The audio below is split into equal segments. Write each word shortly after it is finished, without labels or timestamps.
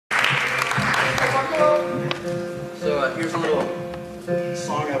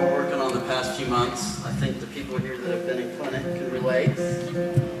song I've been working on the past few months. I think the people here that have been in clinic can relate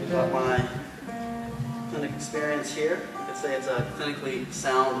about my clinic experience here. You could say it's a clinically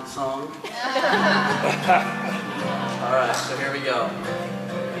sound song. Alright, so here we go.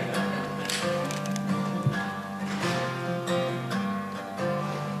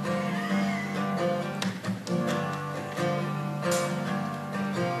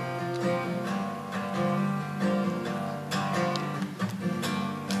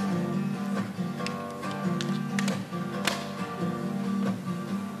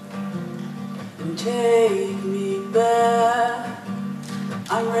 Take me back,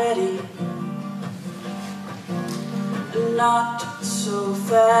 I'm ready, not so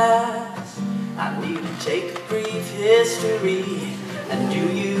fast. I need to take a brief history. And do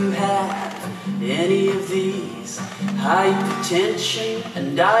you have any of these? Hypertension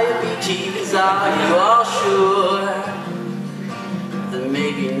and diabetes. Are you all sure there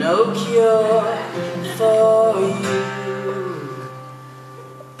may be no cure for you?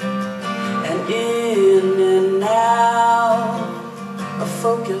 In and out of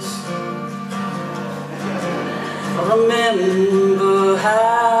focus. Remember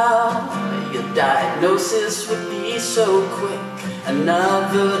how your diagnosis would be so quick.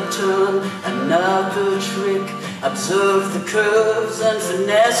 Another turn, another trick. Observe the curves and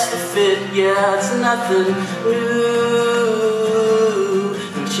finesse the fit. Yeah, it's nothing new.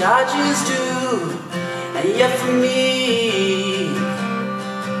 No charges due, and yet for me,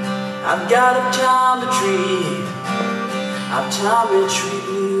 I've got optometry, optometry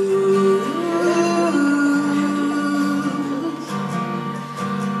blues.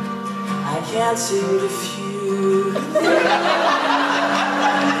 I can't seem to fuse.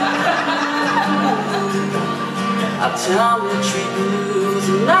 Optometry blues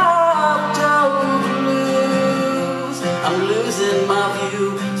and opto blues. I'm losing my view,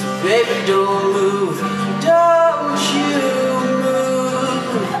 so baby don't move, don't you?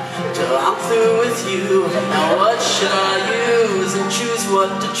 I'm through with you, now what should I use? And choose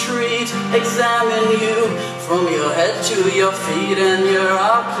what to treat, examine you from your head to your feet, and you're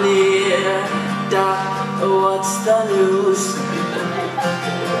all clear. Doc, what's the news?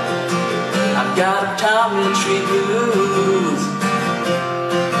 I've got optometry blues.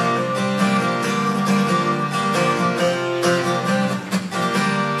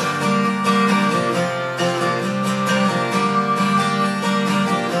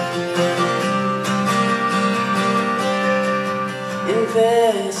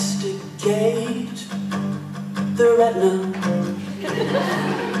 Investigate the retina.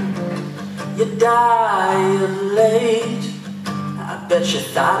 You dilate. I bet you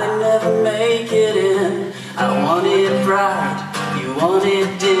thought I'd never make it in. I want it bright, you want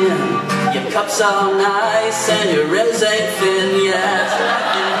it dim. Your cups are nice and your rims ain't thin. Yeah, it's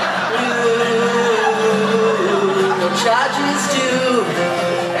nothing new. No charges due,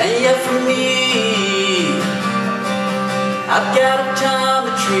 and yet for me, I've got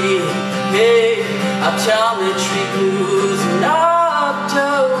optometry, hey, optometry blues and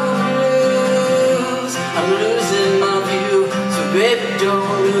opto blues. I'm losing my view, so baby don't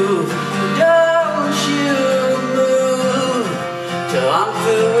move, don't you move, till I'm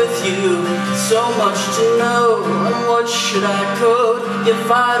through with you. So much to know, and what should I code? Your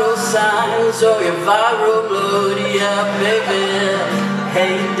vital signs or your viral load? Yeah, baby,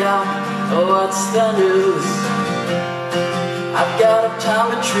 hey doc, what's the news? I've got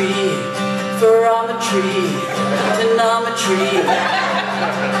optometry, ferrometry, tonometry,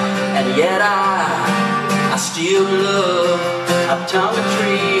 and yet I still love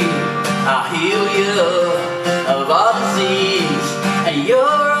optometry. I'll heal you of all disease, and your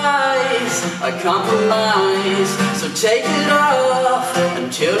eyes are compromised. So take it off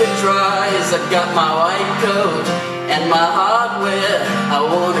until it dries. I got my white coat and my hardware. I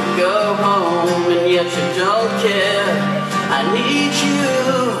wanna go home, and yet you don't care. I need you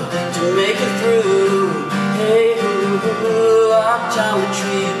to make it through. Hey,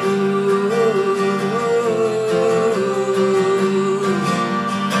 optometry.